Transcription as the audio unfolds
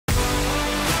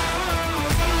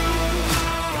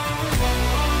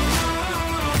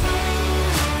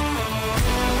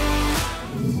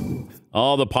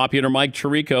Oh, the popular Mike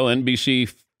Tirico, NBC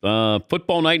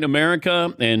Football Night in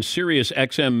America, and Sirius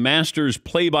XM Masters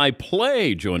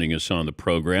play-by-play joining us on the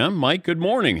program. Mike, good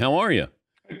morning. How are you?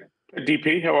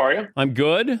 DP, how are you? I'm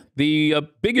good. The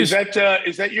biggest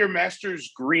Is that your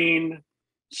Masters green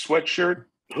sweatshirt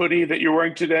hoodie that you're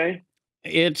wearing today?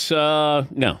 It's no.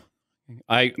 No.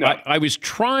 I was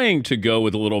trying to go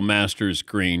with a little Masters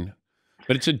green,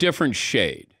 but it's a different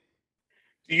shade.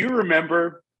 Do you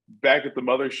remember back at the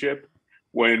mothership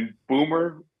when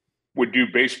Boomer would do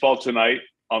Baseball Tonight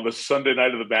on the Sunday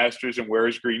night of the Masters and wear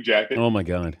his green jacket? Oh my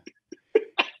God.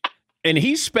 And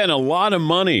he spent a lot of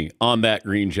money on that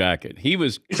green jacket.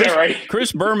 Is that right?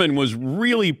 Chris Berman was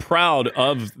really proud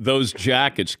of those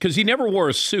jackets because he never wore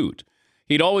a suit.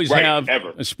 He'd always have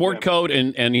a sport coat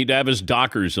and he'd have his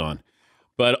Dockers on,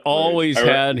 but always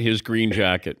had his green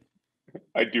jacket.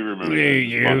 I do remember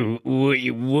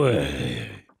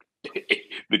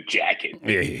the jacket.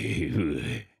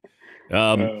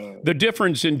 The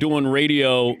difference in doing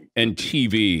radio and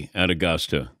TV at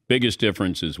Augusta, biggest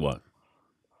difference is what?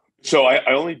 So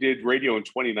I only did radio in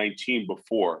 2019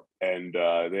 before, and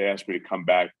they asked me to come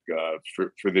back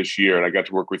for this year, and I got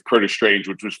to work with Curtis Strange,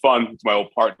 which was fun. It's my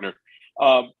old partner.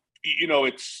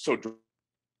 It's so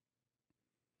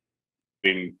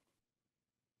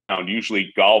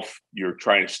usually golf, you're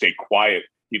trying to stay quiet.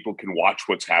 People can watch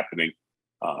what's happening,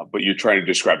 but you're trying to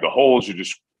describe the holes. You're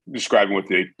just describing what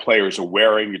the players are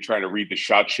wearing. You're trying to read the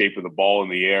shot shape of the ball in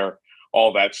the air,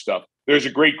 all that stuff. There's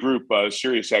a great group,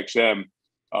 Sirius XM.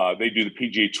 They do the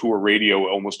PGA Tour radio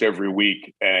almost every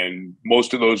week, and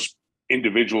most of those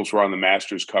individuals were on the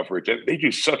Masters coverage. And they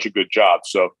do such a good job.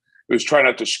 So it was try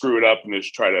not to screw it up and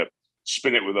just try to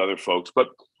spin it with other folks. But,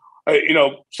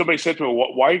 somebody said to me,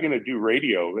 why are you going to do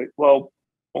radio? Well,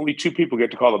 only two people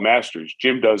get to call the Masters.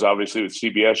 Jim does, obviously, with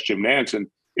CBS, Jim Nance. And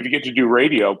if you get to do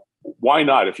radio, why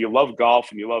not? If you love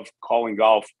golf and you love calling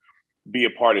golf, be a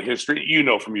part of history.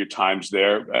 From your times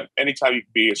there. Anytime you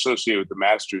can be associated with the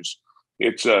Masters,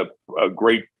 it's a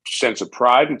great sense of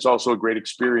pride. And it's also a great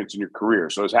experience in your career.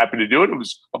 So I was happy to do it. It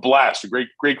was a blast, a great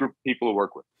group of people to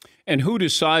work with. And who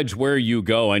decides where you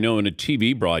go? I know in a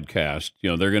TV broadcast,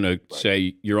 they're going to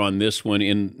say you're on this one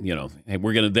and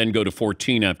we're going to then go to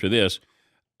 14 after this.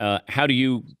 How do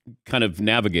you kind of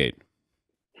navigate?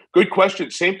 Good question.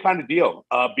 Same kind of deal.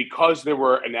 Because there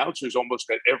were announcers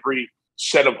almost at every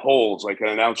set of holes, like an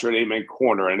announcer at Amen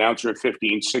Corner, an announcer at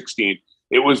 15, 16.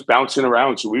 It was bouncing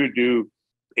around. So we would do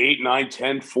 8, 9,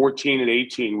 10, 14, and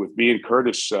 18 with me and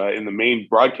Curtis in the main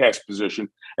broadcast position,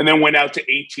 and then went out to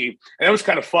 18. And that was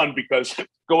kind of fun because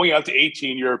going out to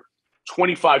 18, you're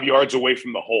 25 yards away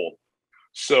from the hole.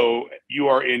 So you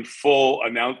are in full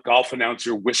golf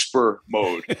announcer whisper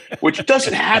mode, which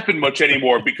doesn't happen much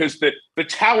anymore because the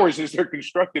towers, as they're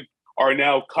constructed, are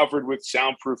now covered with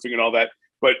soundproofing and all that.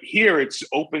 But here it's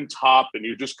open top and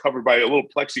you're just covered by a little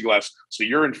plexiglass. So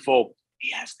you're in full.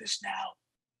 He has this now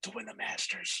to win the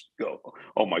Masters. Go.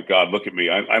 Oh my God, look at me.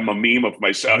 I'm a meme of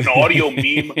myself, an audio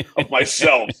meme of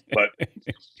myself. But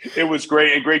it was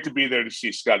great, and great to be there to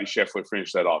see Scotty Scheffler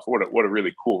finish that off. What a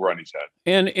really cool run he's had.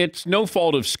 And it's no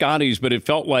fault of Scotty's, but it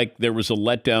felt like there was a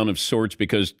letdown of sorts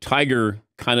because Tiger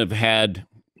kind of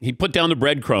he put down the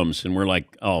breadcrumbs, and we're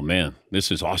like, oh man,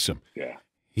 this is awesome. Yeah.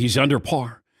 He's under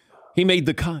par. He made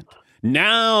the cut.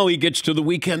 Now he gets to the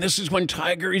weekend. This is when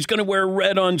he's going to wear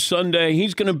red on Sunday.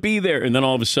 He's going to be there. And then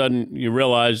all of a sudden you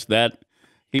realize that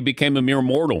he became a mere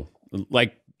mortal,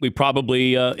 like we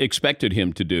probably expected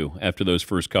him to do after those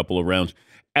first couple of rounds.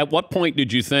 At what point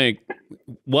did you think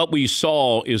what we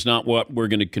saw is not what we're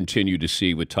going to continue to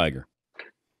see with Tiger?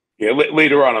 Yeah,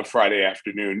 later on Friday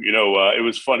afternoon, it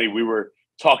was funny. We were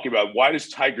talking about why does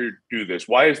Tiger do this?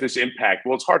 Why is this impact?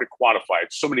 Well, it's hard to quantify.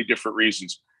 It's so many different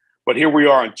reasons. But here we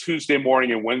are on Tuesday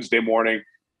morning and Wednesday morning.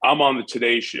 I'm on the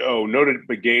Today Show. Nota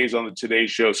Begay's on the Today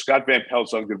Show. Scott Van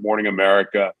Pelt's on Good Morning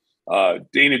America.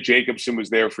 Dana Jacobson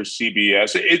was there for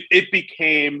CBS. It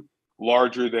became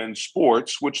larger than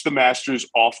sports, which the Masters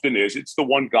often is. It's the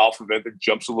one golf event that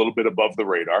jumps a little bit above the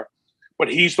radar.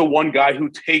 But he's the one guy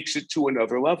who takes it to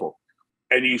another level.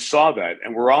 And you saw that.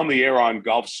 And we're on the air on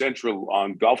Golf Central,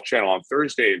 on Golf Channel on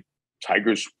Thursday.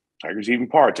 Tiger's even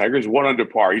par. Tiger's 1 under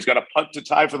par. He's got a putt to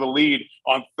tie for the lead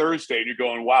on Thursday. And you're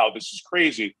going, wow, this is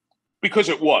crazy. Because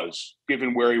it was,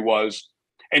 given where he was.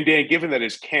 And Dan, given that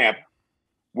his camp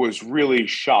was really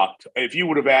shocked. If you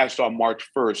would have asked on March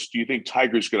 1st, do you think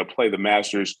Tiger's going to play the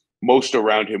Masters? Most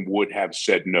around him would have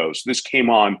said no. So this came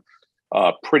on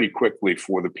pretty quickly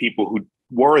for the people who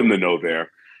were in the know there.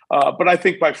 But I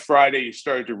think by Friday, you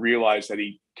started to realize that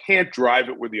he can't drive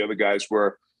it where the other guys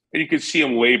were. And you could see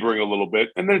him laboring a little bit.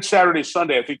 And then Saturday,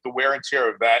 Sunday, I think the wear and tear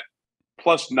of that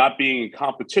plus not being in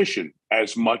competition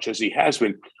as much as he has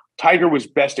been. Tiger was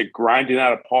best at grinding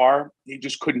out a par. He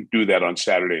just couldn't do that on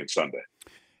Saturday and Sunday.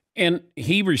 And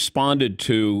he responded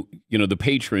to, the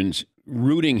patrons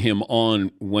rooting him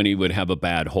on when he would have a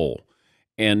bad hole.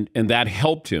 And that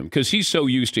helped him because he's so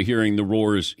used to hearing the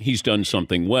roars, he's done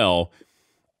something well.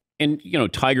 And,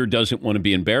 Tiger doesn't want to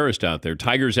be embarrassed out there.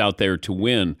 Tiger's out there to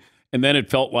win. And then it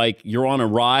felt like you're on a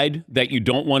ride that you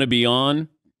don't want to be on,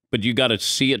 but you got to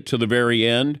see it to the very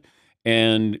end.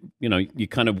 And, you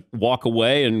kind of walk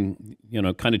away and,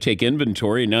 kind of take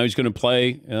inventory. And now he's going to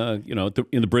play,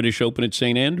 in the British Open at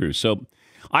St. Andrews. So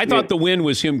I thought the win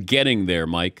was him getting there,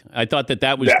 Mike. I thought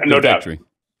that was the victory.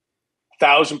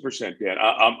 1,000%, Dan.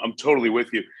 I'm totally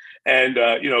with you. And,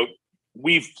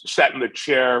 we've sat in the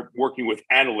chair working with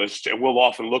analysts, and we'll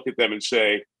often look at them and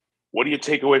say, what do you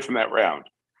take away from that round?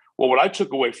 Well, what I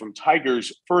took away from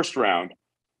Tiger's first round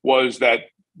was that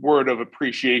word of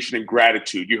appreciation and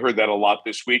gratitude. You heard that a lot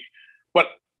this week. But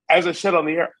as I said on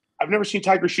the air, I've never seen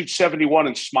Tiger shoot 71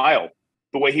 and smile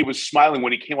the way he was smiling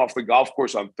when he came off the golf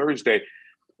course on Thursday,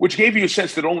 which gave you a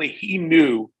sense that only he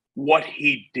knew what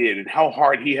he did and how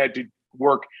hard he had to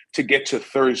work to get to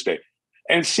Thursday.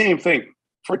 And same thing,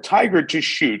 for Tiger to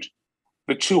shoot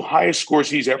the two highest scores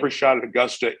he's ever shot at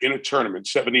Augusta in a tournament,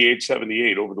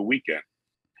 78-78 over the weekend,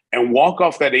 and walk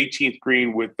off that 18th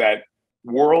green with that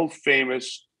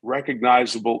world-famous,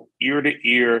 recognizable,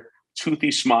 ear-to-ear,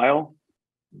 toothy smile,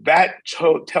 that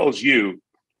tells you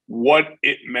what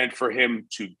it meant for him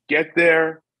to get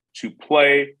there, to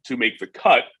play, to make the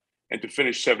cut, and to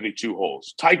finish 72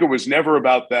 holes. Tiger was never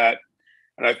about that,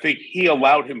 and I think he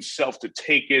allowed himself to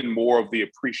take in more of the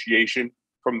appreciation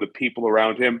from the people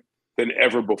around him than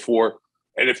ever before.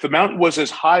 And if the mountain was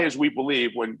as high as we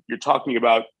believe when you're talking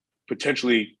about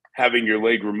potentially having your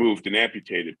leg removed and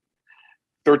amputated,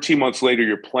 13 months later,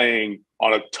 you're playing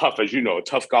on a tough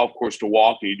golf course to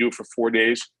walk, and you do it for 4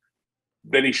 days,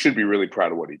 then he should be really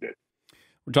proud of what he did.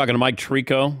 We're talking to Mike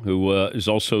Tirico, who is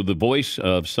also the voice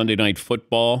of Sunday Night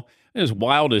Football. His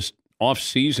wildest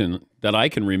offseason that I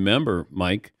can remember,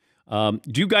 Mike. Do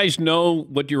you guys know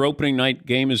what your opening night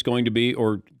game is going to be,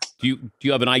 or do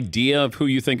you have an idea of who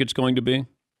you think it's going to be?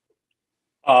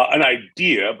 An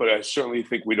idea, but I certainly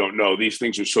think we don't know. These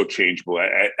things are so changeable.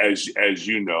 As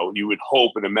you know, you would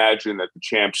hope and imagine that the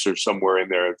champs are somewhere in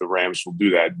there. The Rams will do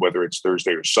that, whether it's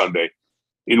Thursday or Sunday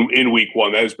in week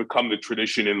one. That has become the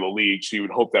tradition in the league, so you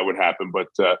would hope that would happen. But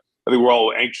I think we're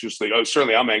all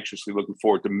certainly I'm anxiously looking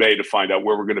forward to May to find out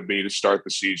where we're going to be to start the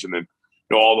season and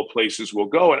all the places we'll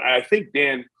go. And I think,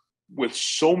 Dan, with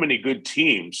so many good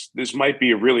teams, this might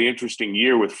be a really interesting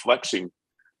year with flexing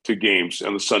to games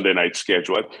on the Sunday night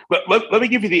schedule. But let me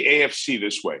give you the AFC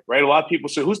this way, right? A lot of people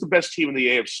say, who's the best team in the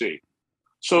AFC?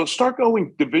 So start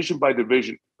going division by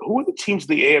division. Who are the teams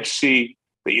in the AFC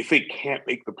that you think can't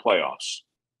make the playoffs?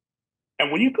 And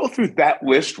when you go through that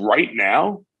list right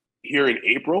now, here in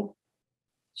April,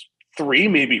 3,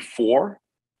 maybe 4,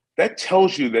 that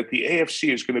tells you that the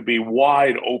AFC is going to be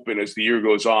wide open as the year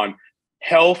goes on.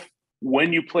 Health,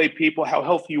 when you play people, how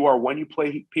healthy you are when you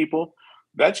play people,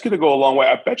 that's going to go a long way.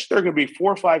 I bet you there are going to be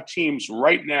 4 or 5 teams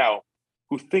right now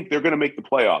who think they're going to make the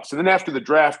playoffs. And then after the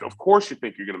draft, of course you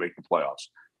think you're going to make the playoffs,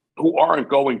 who aren't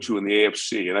going to in the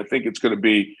AFC. And I think it's going to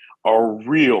be a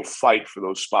real fight for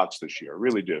those spots this year. I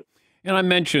really do. And I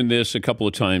mentioned this a couple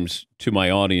of times to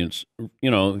my audience.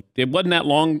 It wasn't that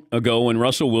long ago when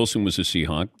Russell Wilson was a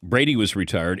Seahawk. Brady was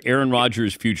retired. Aaron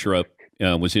Rodgers' future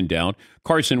was in doubt.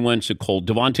 Carson Wentz a Colt.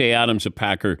 Devontae Adams a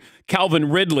Packer. Calvin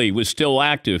Ridley was still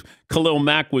active. Khalil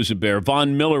Mack was a Bear.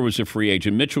 Von Miller was a free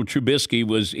agent. Mitchell Trubisky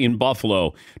was in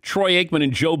Buffalo. Troy Aikman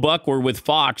and Joe Buck were with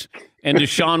Fox. And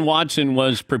Deshaun Watson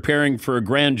was preparing for a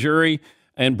grand jury.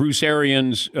 And Bruce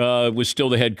Arians was still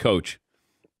the head coach.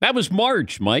 That was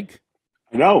March, Mike.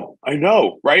 I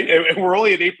know, right? And we're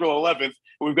only at April 11th.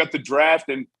 We've got the draft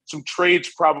and some trades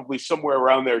probably somewhere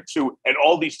around there too. And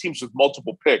all these teams with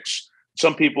multiple picks.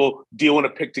 Some people dealing a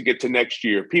pick to get to next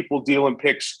year. People dealing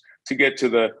picks to get to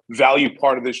the value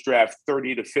part of this draft,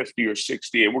 30 to 50 or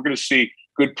 60. And we're going to see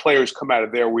good players come out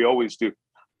of there. We always do.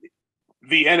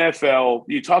 The NFL,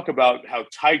 you talk about how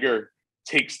Tiger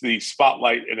takes the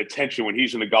spotlight and attention when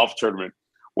he's in a golf tournament.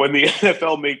 When the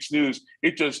NFL makes news,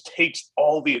 it just takes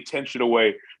all the attention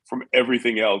away from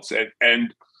everything else.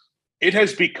 And it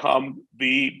has become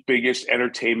the biggest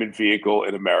entertainment vehicle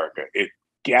in America. It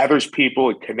gathers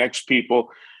people, it connects people.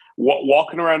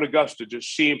 Walking around Augusta,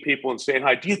 just seeing people and saying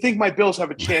hi. Do you think my Bills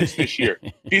have a chance this year?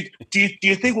 do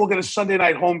you think we'll get a Sunday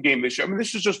night home game this year? I mean,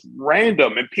 this is just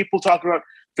random. And people talking about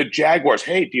the Jaguars.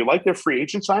 Hey, do you like their free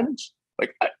agent signings?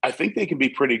 Like, I think they can be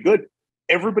pretty good.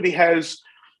 Everybody has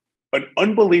an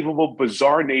unbelievable,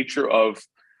 bizarre nature of,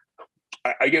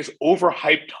 I guess,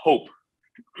 overhyped hope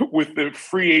with the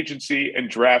free agency and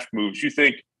draft moves. You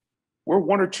think we're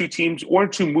one or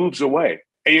two moves away.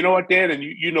 And you know what, Dan? And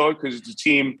you know it because it's a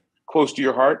team close to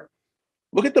your heart.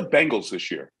 Look at the Bengals this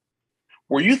year.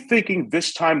 Were you thinking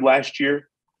this time last year,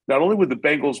 not only would the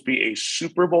Bengals be a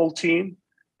Super Bowl team,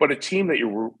 but a team that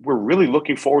we're really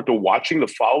looking forward to watching the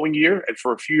following year and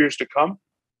for a few years to come?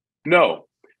 No.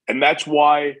 And that's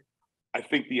why I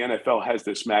think the NFL has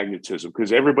this magnetism,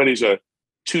 because everybody's a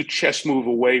two chess move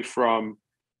away from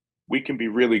we can be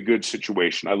really good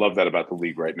situation. I love that about the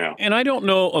league right now. And I don't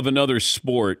know of another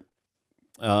sport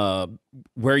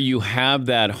where you have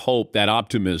that hope, that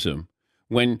optimism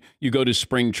when you go to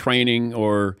spring training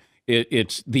or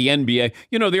it's the NBA.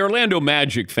 You know, the Orlando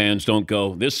Magic fans don't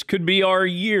go, this could be our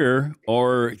year,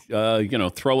 or,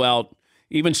 throw out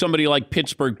even somebody like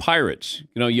Pittsburgh Pirates.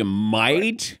 You know, you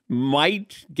might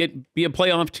be a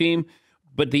playoff team,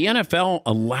 but the NFL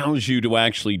allows you to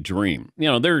actually dream. You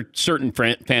know, there are certain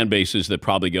fan bases that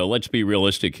probably go, let's be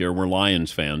realistic here, we're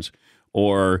Lions fans,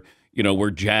 or,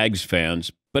 we're Jags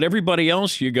fans. But everybody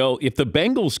else, you go, if the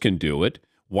Bengals can do it,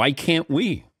 why can't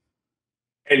we?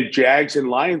 And Jags and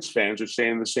Lions fans are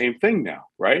saying the same thing now,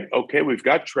 right? Okay, we've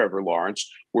got Trevor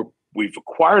Lawrence. We've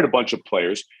acquired a bunch of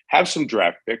players, have some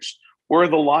draft picks. Where are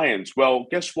the Lions? Well,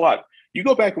 guess what? You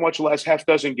go back and watch the last half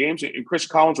dozen games, and Chris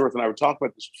Collinsworth and I were talking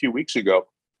about this a few weeks ago.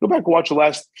 Go back and watch the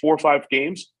last 4 or 5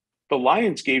 games. The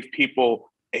Lions gave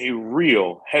people a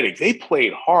real headache. They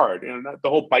played hard, and the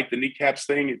whole bite the kneecaps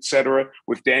thing, et cetera,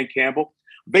 with Dan Campbell.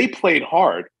 They played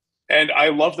hard, and I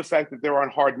love the fact that they're on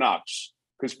Hard Knocks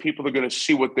because people are going to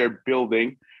see what they're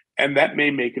building, and that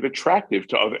may make it attractive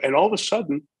to other. And all of a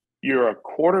sudden, you're a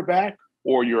quarterback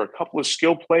or you're a couple of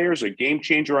skill players, a game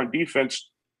changer on defense,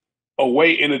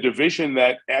 away in a division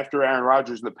that after Aaron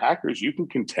Rodgers and the Packers, you can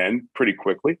contend pretty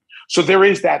quickly. So there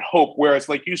is that hope. Whereas,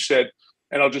 like you said,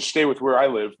 and I'll just stay with where I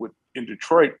live in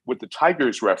Detroit with the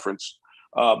Tigers reference,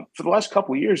 for the last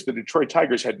couple of years, the Detroit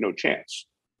Tigers had no chance.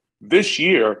 This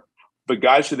year, the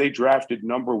guys who they drafted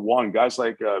number one, guys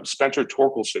like Spencer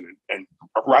Torkelson and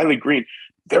Riley Green,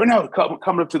 they're now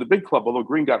coming up to the big club, although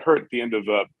Green got hurt at the end of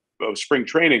spring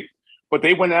training. But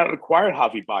they went out and acquired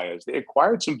Javi Baez. They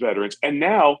acquired some veterans. And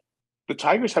now the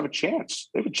Tigers have a chance.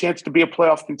 They have a chance to be a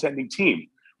playoff contending team.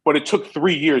 But it took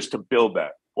 3 years to build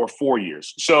that, or 4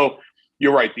 years. So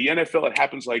you're right. The NFL, it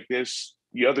happens like this.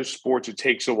 The other sports, it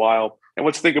takes a while. And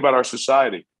let's think about our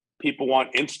society. People want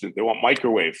instant. They want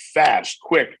microwave, fast,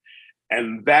 quick.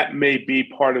 And that may be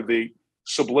part of the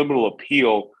subliminal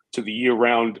appeal to the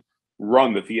year-round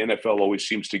run that the NFL always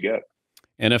seems to get.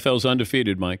 NFL's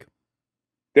undefeated, Mike.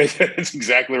 That's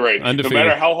exactly right. Undefeated. No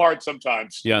matter how hard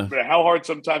sometimes, no matter how hard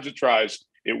sometimes it tries,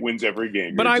 it wins every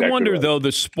game. But I wonder, though,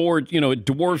 the sport, it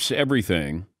dwarfs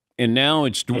everything. And now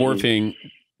it's dwarfing,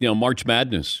 March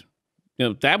Madness.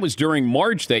 That was during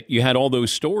March that you had all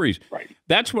those stories. Right.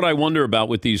 That's what I wonder about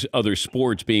with these other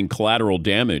sports being collateral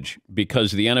damage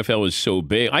because the NFL is so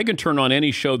big. I can turn on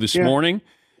any show this morning,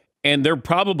 and they're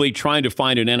probably trying to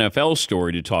find an NFL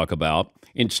story to talk about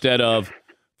instead of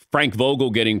Frank Vogel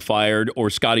getting fired or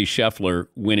Scotty Scheffler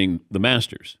winning the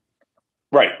Masters.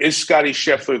 Right. Is Scotty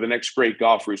Scheffler the next great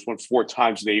golfer who's won 4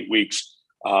 times in 8 weeks?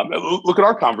 Look at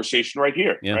our conversation right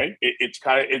here, right?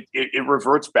 It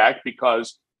reverts back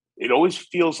because it always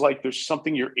feels like there's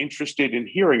something you're interested in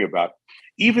hearing about.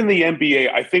 Even the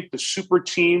NBA, I think the super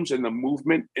teams and the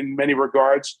movement in many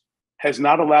regards has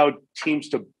not allowed teams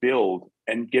to build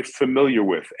and get familiar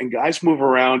with. And guys move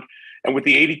around. And with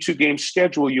the 82-game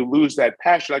schedule, you lose that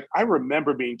passion. Like I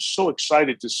remember being so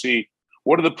excited to see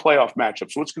what are the playoff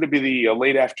matchups? What's going to be the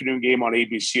late afternoon game on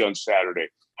ABC on Saturday?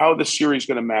 How are the series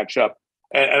going to match up?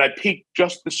 And I peeked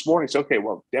just this morning. Said, okay,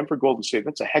 well, Denver Golden State,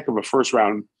 that's a heck of a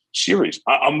first-round series.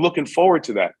 I'm looking forward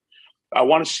to that. I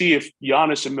want to see if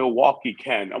Giannis and Milwaukee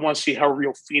can. I want to see how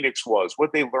real Phoenix was,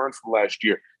 what they learned from last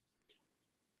year.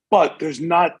 But there's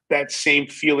not that same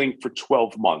feeling for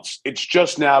 12 months. It's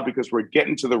just now because we're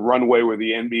getting to the runway where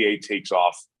the NBA takes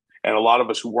off. And a lot of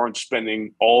us who weren't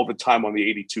spending all the time on the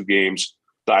 82 games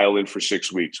dial in for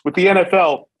 6 weeks. With the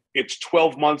NFL, it's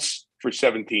 12 months for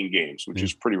 17 games, which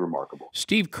is pretty remarkable.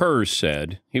 Steve Kerr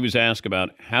said, he was asked about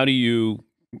how do you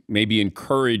maybe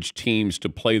encourage teams to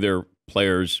play their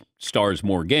players, stars,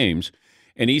 more games.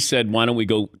 And he said, why don't we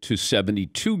go to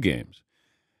 72 games?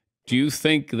 Do you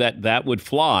think that that would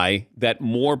fly, that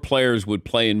more players would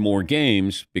play in more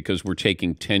games because we're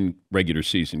taking 10 regular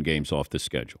season games off the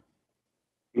schedule?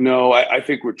 No, I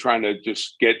think we're trying to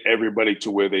just get everybody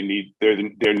to where they're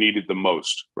needed the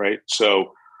most, right?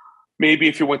 So maybe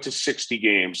if you went to 60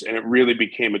 games and it really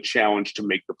became a challenge to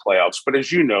make the playoffs. But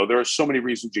as you know, there are so many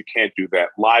reasons you can't do that.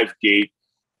 Live gate,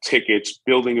 tickets,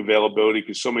 building availability,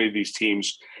 because so many of these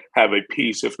teams have a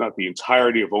piece, if not the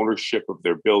entirety of ownership of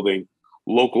their building,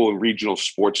 local and regional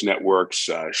sports networks,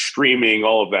 streaming,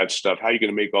 all of that stuff. How are you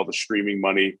going to make all the streaming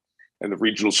money and the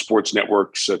regional sports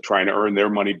networks trying to earn their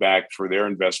money back for their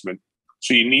investment?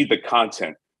 So you need the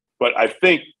content. But I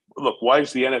think, look, why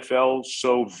is the NFL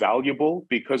so valuable?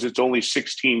 Because it's only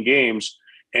 16 games,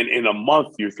 and in a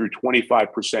month, you're through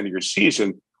 25% of your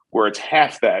season, where it's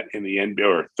half that in the NBA,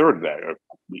 or a third of that, or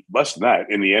less than that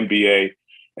in the NBA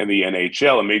and the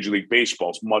NHL, and Major League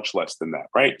Baseball is much less than that,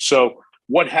 right? So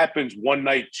what happens one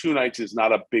night, 2 nights is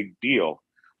not a big deal.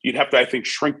 You'd have to, I think,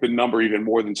 shrink the number even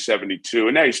more than 72.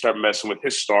 And now you start messing with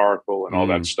historical and all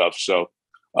that stuff. So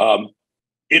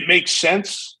it makes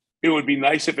sense. It would be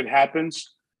nice if it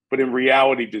happens. But in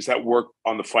reality, does that work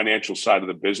on the financial side of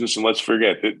the business? And let's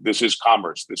forget that this is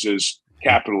commerce. This is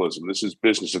capitalism. This is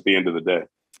business at the end of the day.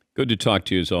 Good to talk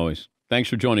to you as always. Thanks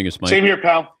for joining us, Mike. Same here,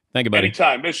 pal. Thank you, buddy.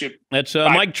 Anytime. Miss you. That's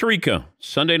Mike Tirico,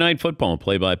 Sunday Night Football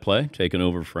play-by-play, taking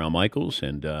over for Al Michaels,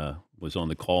 and was on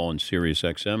the call on Sirius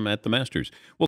XM at the Masters.